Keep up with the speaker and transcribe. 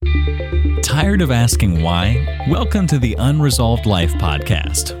Tired of asking why? Welcome to the Unresolved Life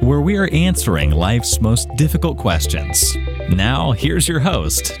podcast, where we are answering life's most difficult questions. Now, here's your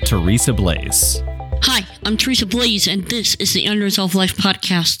host, Teresa Blaze. Hi, I'm Teresa Blaze, and this is the Unresolved Life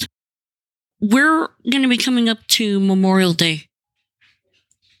podcast. We're going to be coming up to Memorial Day.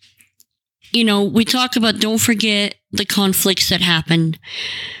 You know, we talk about don't forget the conflicts that happened.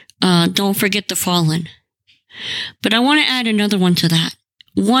 Don't forget the fallen. But I want to add another one to that.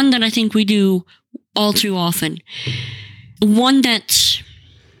 One that I think we do all too often. One that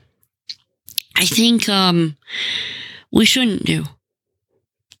I think we shouldn't do.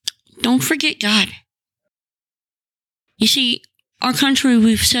 Don't forget God. You see, our country,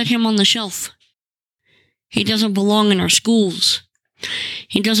 we've set him on the shelf. He doesn't belong in our schools.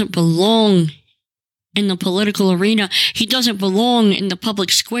 He doesn't belong in the political arena. He doesn't belong in the public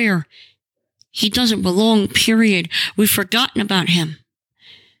square. He doesn't belong, period. We've forgotten about him.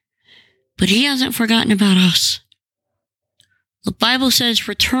 But he hasn't forgotten about us. The Bible says,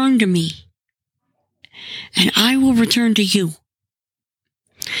 return to me, and I will return to you.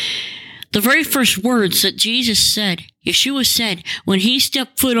 The very first words that Jesus said, Yeshua said, when he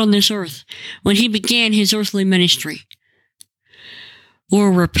stepped foot on this earth, when he began his earthly ministry,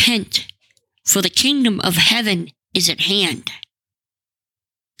 were repent, for the kingdom of heaven is at hand.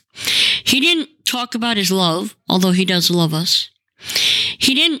 He didn't talk about his love, although he does love us.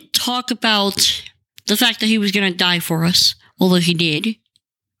 He didn't talk about the fact that he was going to die for us, although he did.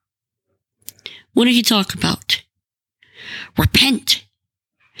 What did he talk about? Repent.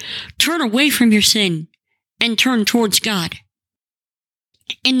 Turn away from your sin and turn towards God.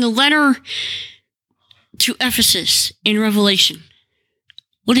 In the letter to Ephesus in Revelation,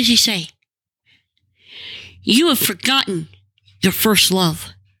 what does he say? You have forgotten your first love.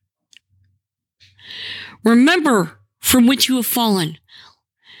 Remember from which you have fallen,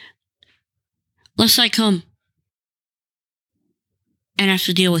 lest I come and have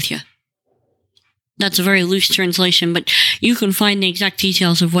to deal with you. That's a very loose translation, but you can find the exact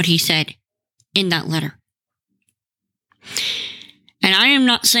details of what he said in that letter. And I am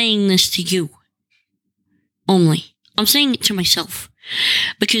not saying this to you only. I'm saying it to myself.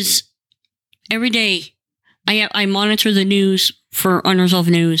 Because every day I monitor the news for Unresolved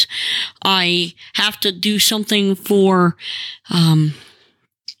News. I have to do something for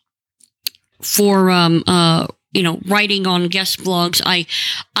writing on guest blogs.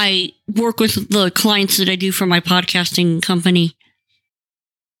 I work with the clients that I do for my podcasting company.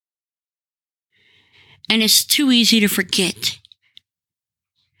 And it's too easy to forget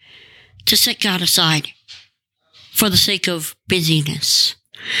to set God aside for the sake of busyness,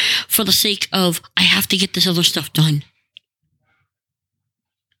 for the sake of, I have to get this other stuff done.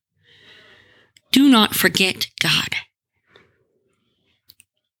 Do not forget God.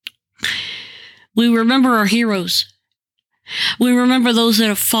 We remember our heroes. We remember those that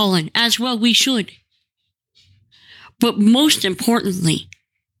have fallen, as well we should. But most importantly,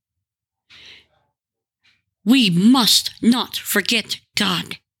 we must not forget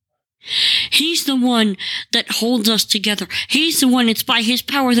God. He's the one that holds us together. He's the one, it's by his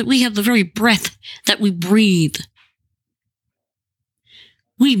power that we have the very breath that we breathe.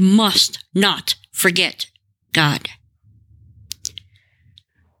 We must not forget God.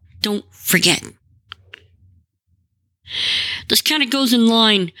 Don't forget. This kind of goes in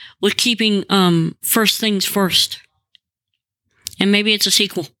line with keeping first things first. And maybe it's a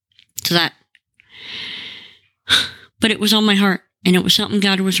sequel to that. But it was on my heart, and it was something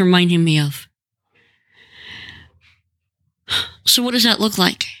God was reminding me of. So what does that look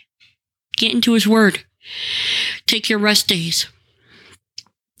like? Get into his word. Take your rest days.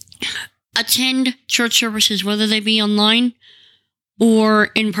 Attend church services, whether they be online or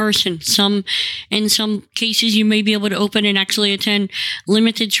in person. In some cases, you may be able to open and actually attend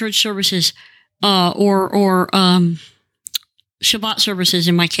limited church services, or Shabbat services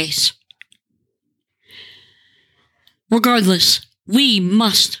in my case. Regardless, we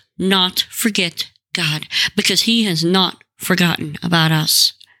must not forget God, because he has not forgotten about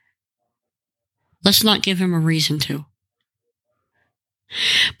us. Let's not give him a reason to.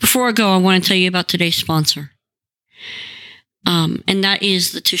 Before I go, I want to tell you about today's sponsor. And that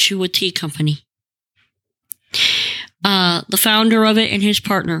is the Teshua Tea Company. The founder of it and his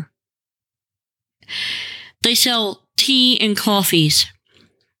partner. They sell tea and coffees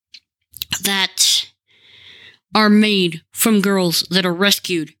that are made from girls that are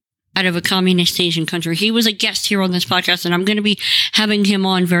rescued out of a communist Asian country. He was a guest here on this podcast, and I'm going to be having him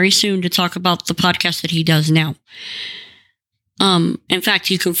on very soon to talk about the podcast that he does now. In fact,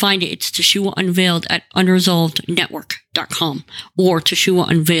 you can find it. It's Teshua Unveiled at unresolvednetwork.com or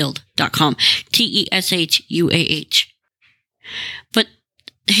TeshuaUnveiled.com. TESHUAH. But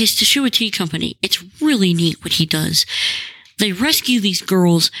his Teshua Tea Company, it's really neat what he does. They rescue these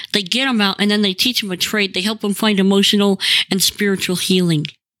girls, they get them out, and then they teach them a trade. They help them find emotional and spiritual healing.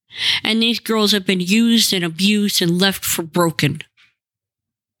 And these girls have been used and abused and left for broken.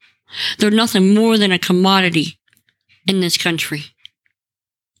 They're nothing more than a commodity in this country.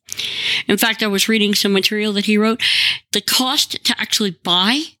 In fact, I was reading some material that he wrote. The cost to actually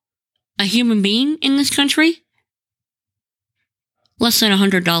buy a human being in this country, less than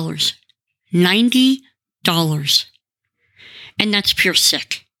 $100. $90. And that's pure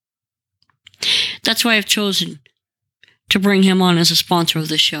sick. That's why I've chosen to bring him on as a sponsor of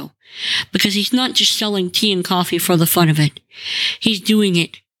the show. Because he's not just selling tea and coffee for the fun of it. He's doing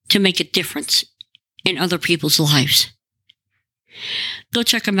it to make a difference in other people's lives. Go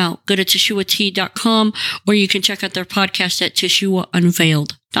check them out. Go to TeshuaTea.com, or you can check out their podcast at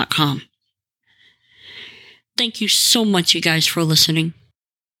TeshuaUnveiled.com. Thank you so much, you guys, for listening.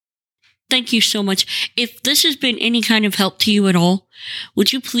 Thank you so much. If this has been any kind of help to you at all,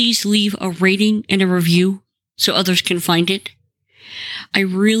 would you please leave a rating and a review so others can find it? I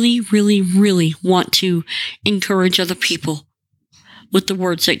really, really, really want to encourage other people with the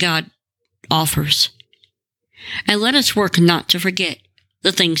words that God offers. And let us work not to forget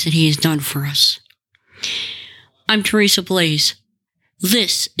the things that He has done for us. I'm Teresa Blaze.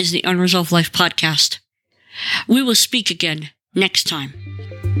 This is the Unresolved Life Podcast. We will speak again next time.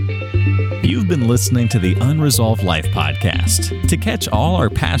 You've been listening to the Unresolved Life Podcast. To catch all our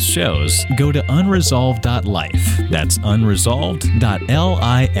past shows, go to unresolved.life. That's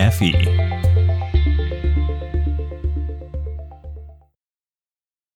unresolved.life.